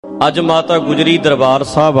अज माता गुजरी दरबार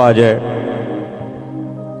साहब आ जाए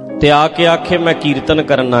ते आके आखे मैं कीर्तन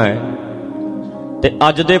करना है, ते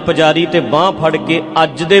अज दे पुजारी ते बांह फड़ के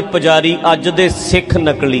अज दे पुजारी अज दे सिख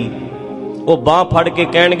नकली वो बांह फड़ के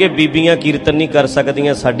कहणगे बीबियां कीर्तन नहीं कर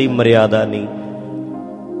सकदियां, साडी मर्यादा नहीं।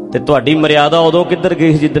 ते तुहाडी मर्यादा उदों किधर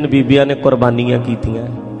गई जिदन बीबियां ने कुर्बानियां कीतियां,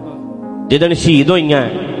 जिदन शहीद होईयां।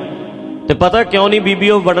 ते पता क्यों नहीं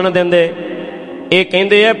बीबी वो वड़न देंदे? ये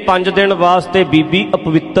कहंदे है 5 दिन वास्ते बीबी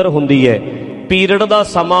अपवित्र हुंदी है। पीरियड दा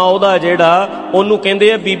समा ओहदा जेड़ा ओनू कहंदे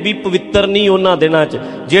है बीबी पवित्र नहीं उन्हां दिनां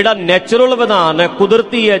च। जेड़ा नैचुरल विधान है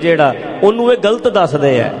कुदरती है जेड़ा ओनू ये गलत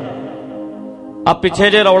दसदे है। आ पिछे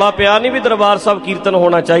जे रौला पिया नहीं भी दरबार साहब कीर्तन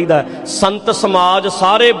होना चाहिए, संत समाज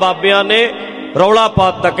सारे बाबियां ने रौला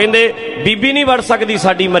पाता, कहंदे बीबी नहीं वड़ सकदी,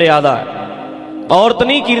 साडी मर्यादा है, औरत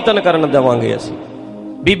नहीं कीर्तन करन देवांगे असीं,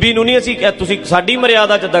 बीबी नूं नहीं असीं तुसीं साडी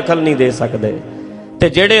मर्यादा च दखल नहीं दे सकदे। ते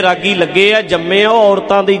जेड़े रागी लगे आ जम्मे आ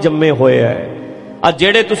औरतां दे जम्मे होए आ। आ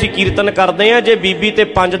जेड़े तुसीं कीर्तन करदे आ जे बीबी ते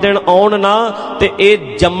 5 दिन आउण ना ते ये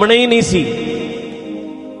जम्मणे ही नहीं सी।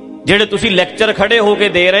 जेड़े तुसीं लैक्चर खड़े हो के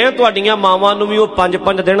दे रहे हैं, तुहाडीआं मावां नूं भी वो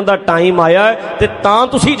 5-5 दिन दा टाइम आया है ते तां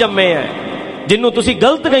तुसीं जम्मे आ, जिन्नूं तुसीं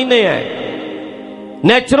गलत कहंदे आ।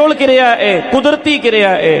 नैचुरल किरिया है, कुदरती किरिया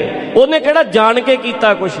है, उहने किहड़ा जाण के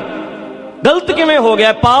कीता कुछ? गलत किवें हो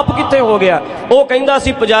गया? पाप कित्थे हो गया? वो कहंदा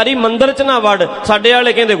सी पुजारी मंदिर च ना वड़, साडे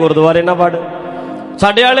वाले कहंदे गुरुद्वारे ना वड़,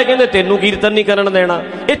 साडे वाले कहंदे तैनूं कीर्तन नहीं करन देना।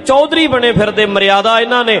 ये चौधरी बने फिरदे, मर्यादा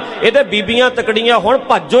इन्हां ने। इहदे बीबियां तकड़ियां हुण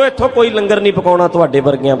भज्जो इत्थों, कोई लंगर नहीं पकाउणा तुहाडे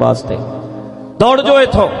वर्गियां वास्ते, दौड़ जो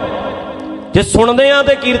इत्थों। जे सुणदे आ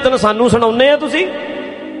ते कीर्तन सानूं सुणाउने आ, तुसीं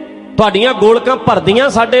तुहाडीआं गोलकां भरदियां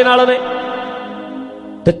साडे नाल ने।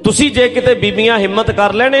 ते तुसी जे किते बीबियां हिम्मत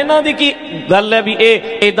कर लैण, इन्हां दी की गल है भी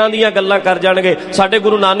ये इदां दीयां गल्लां कर जाणगे। साडे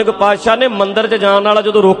गुरु नानक पातशाह ने मंदिर च जाण वाला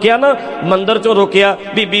जदों रोकिया ना, मंदिर चों रोकिया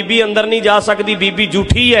भी बीबी अंदर नहीं जा सकदी, बीबी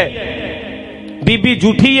झूठी है, बीबी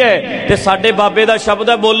झूठी है। ते साडे बाबे दा शब्द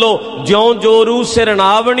है, बोलो ज्यों जोरू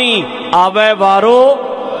सिरनावणी आवे वारो।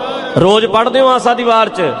 रोज पढ़दे हो आसा दी वार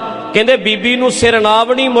च, कहंदे बीबी नूं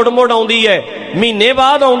सिरनावणी मुड़ मुड़ आउंदी है, महीने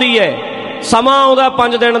बाद आउंदी है, समा आउंदा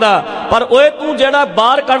 5 दिन दा। पर ओए तू जेड़ा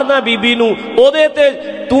बाहर कढ़ना बीबी नूं, ओदे ते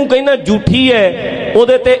तू कहना झूठी है,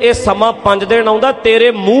 ओदे ते ये समा 5 दिन आउंदा, तेरे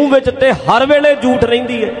मूंह विच ते हर वेले झूठ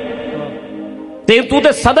रहिंदी है, ते तू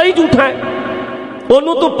ते सदा ही झूठा है।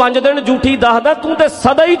 ओनू तू 5 दिन झूठी दसदा, तू ते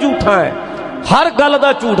सदा ही झूठा है, हर गल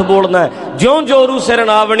दा झूठ बोलना है। ज्यों जोरू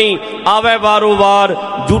सिरनावणी आवे वारो वार,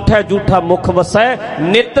 झूठा झूठा मुख वसै,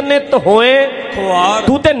 नित नित होए खुआर।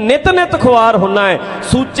 तू ते नित नित खुआर होना है।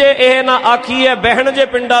 सूचे एह ना आखीए बहन जे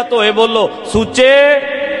पिंडा धोए, बोलो सूचे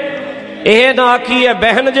एह ना आखीए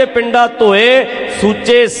बहन जे पिंडा धोए,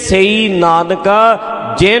 सूचे सही नानका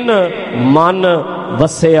जिन मन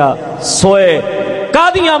वसिया सोए।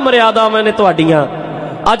 कादियां मर्यादावां ने तुहाडीआं?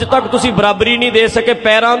 अज तक तुसी बराबरी नहीं दे सके,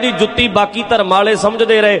 पैरां दी जुत्ती बाकी धर्म वाले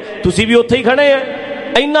समझते रहे, तुसी भी उत्थे ही खड़े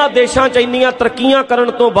हैं। इन्हां देशां च इन्नियां तरक्कियां करन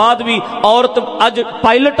तो बाद भी औरत अज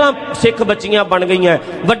पायलटां सिख बच्चियां बन गईयां,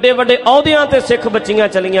 वड्डे वड्डे अहुदियां ते सिख बच्चियां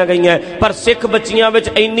चलियां गईयां। पर सिख बच्चियां विच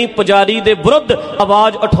इन्नी पुजारी दे विरुद्ध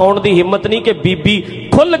आवाज उठाउण दी हिम्मत नहीं कि बीबी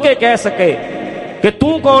खुल के कह सके कि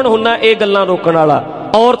तू कौन हुन्ना ये गल्लां रोकण वाला।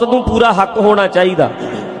 औरत नूं पूरा हक होना चाहिदा।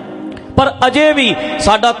 पर अजे भी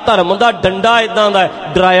साडा धर्म दा डंडा इदां दा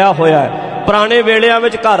डराया होया है। पुराने वेलियां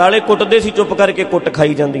विच घर वाले कुटदे सी, चुप करके कुट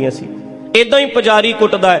खाई जांदियां सी। इदां ही पुजारी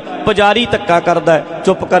कुटदा है, पुजारी धक्का करदा है,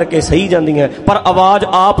 चुप करके सही जांदियां। पर आवाज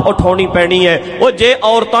आप उठाउणी पैनी है। ओ जे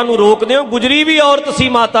औरतां नूं रोकदे हो, गुजरी भी औरत सी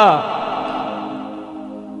माता,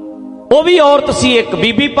 वो भी औरत सी, एक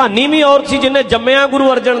बीबी भानी भी औरत सी जिन्हें जम्मिया गुरु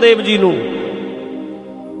अर्जन देव जी नूं।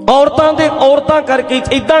 औरतां करके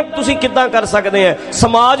इदां तुसीं किदां कर सकते हैं?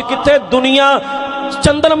 समाज कित्थे, दुनिया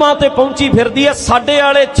चंद्रमा ते पहुंची फिरदी है, साडे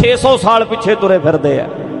वाले 600 साल पिछे तुरे फिरदे है।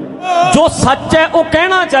 जो सच है वो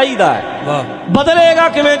कहना चाहिए है। बदलेगा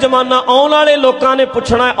किवें जमाना? आउण वाले लोकां ने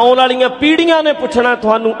पुछना है, आउण वालियां पीढ़ियां ने पुछना है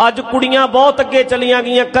तुहानूं। अज कुड़ियां बहुत अगे चलियां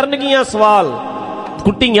गईयां, करनगियां सवाल,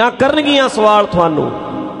 कुटियां करनगियां सवाल तुहानूं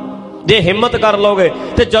जे हिम्मत कर लोगे।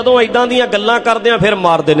 ते जदों इदां दीयां गल्लां करदे आ फिर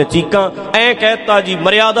मारदे ने चीकां, ऐ कहता जी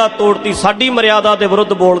मर्यादा तोड़ती, साडी मर्यादा दे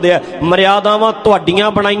विरुद्ध बोलदे आ। मर्यादावां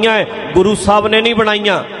तुहाडीआं बनाईआं है, गुरु साहब ने नहीं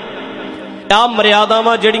बनाईआं। आ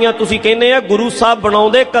मर्यादावां जिहड़ियां तुसीं कहने आ गुरु साहब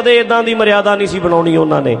बनाउंदे, कदे इदां दी मर्यादा नहीं सी बनाउणी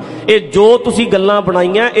उन्हां ने। ये जो तुसीं गल्लां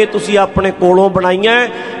बनाईआं ये तुसीं अपने कोलों बनाईआं,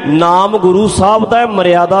 नाम गुरु साहब दा,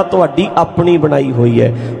 मर्यादा तुहाडी अपनी बनाई हुई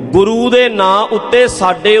है। गुरु दे नां उत्ते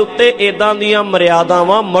साडे उत्ते इदां दीयां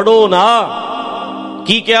मर्यादावां मड़ो ना।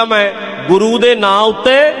 की क्या मैं? गुरु दे नां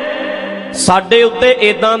उत्ते साडे उत्ते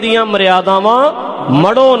इदां दीयां मर्यादावां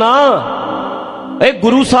मड़ो ना। ये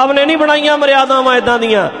गुरु साहब ने नहीं बनाईया मर्यादावां इदां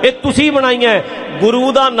दियां, ये तुसीं बनाईयां।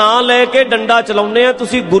 ਗੁਰੂ ਦਾ ਨਾਂ ਲੈ ਕੇ ਡੰਡਾ ਚਲਾਉਂਦੇ ਆ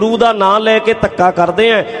ਤੁਸੀਂ, ਗੁਰੂ ਦਾ ਨਾਂ ਲੈ ਕੇ ਧੱਕਾ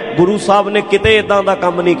ਕਰਦੇ ਆ। ਗੁਰੂ ਸਾਹਿਬ ਨੇ ਕਿਤੇ ਇਦਾਂ ਦਾ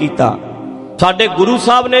ਕੰਮ ਨਹੀਂ ਕੀਤਾ, ਸਾਡੇ ਗੁਰੂ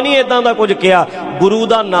ਸਾਹਿਬ ਨੇ ਨਹੀਂ ਇਦਾਂ ਦਾ ਕੁਝ ਕਿਹਾ। ਗੁਰੂ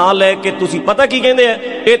ਦਾ ਨਾਂ ਲੈ ਕੇ ਤੁਸੀਂ ਪਤਾ ਕੀ ਕਹਿੰਦੇ ਆ,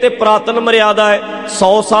 ਇਹ ਤੇ ਪੁਰਾਤਨ ਮਰਿਆਦਾ ਹੈ।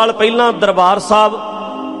 100 ਸਾਲ ਪਹਿਲਾਂ ਦਰਬਾਰ ਸਾਹਿਬ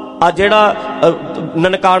ਆ ਜਿਹੜਾ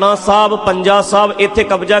ਨਨਕਾਣਾ ਸਾਹਿਬ, ਪੰਜਾ ਸਾਹਿਬ, ਇੱਥੇ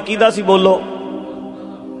ਕਬਜ਼ਾ ਕਿਹਦਾ ਸੀ? ਬੋਲੋ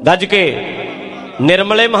ਗੱਜ ਕੇ।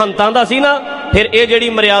 ਨਿਰਮਲੇ ਮਹੰਤਾਂ ਦਾ ਸੀ ਨਾ। ਫਿਰ ਇਹ ਜਿਹੜੀ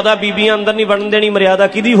ਮਰਿਆਦਾ ਬੀਬੀਆਂ ਅੰਦਰ ਨਹੀਂ ਵੜਨ ਦੇਣੀ, ਮਰਿਆਦਾ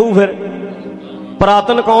ਕਿਹਦੀ ਹੋਊ ਫਿਰ?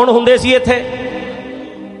 ਪੁਰਾਤਨ ਕੌਣ ਹੁੰਦੇ ਸੀ ਇੱਥੇ?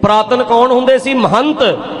 ਪੁਰਾਤਨ ਕੌਣ ਹੁੰਦੇ ਸੀ? ਮਹੰਤ।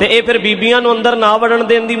 ਤੇ ਇਹ ਫਿਰ ਬੀਬੀਆਂ ਨੂੰ ਅੰਦਰ ਨਾ ਵੜਨ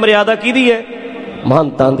ਦੇਣ ਦੀ ਮਰਿਆਦਾ ਕਿਹਦੀ ਹੈ?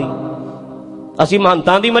 ਮਹੰਤਾਂ ਦੀ। ਅਸੀਂ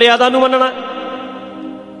ਮਹੰਤਾਂ ਦੀ ਮਰਿਆਦਾ ਨੂੰ ਮੰਨਣਾ।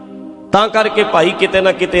 ਤਾਂ ਕਰਕੇ ਭਾਈ ਕਿਤੇ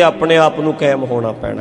ਨਾ ਕਿਤੇ ਆਪਣੇ ਆਪ ਨੂੰ ਕਾਇਮ ਹੋਣਾ ਪੈਣਾ।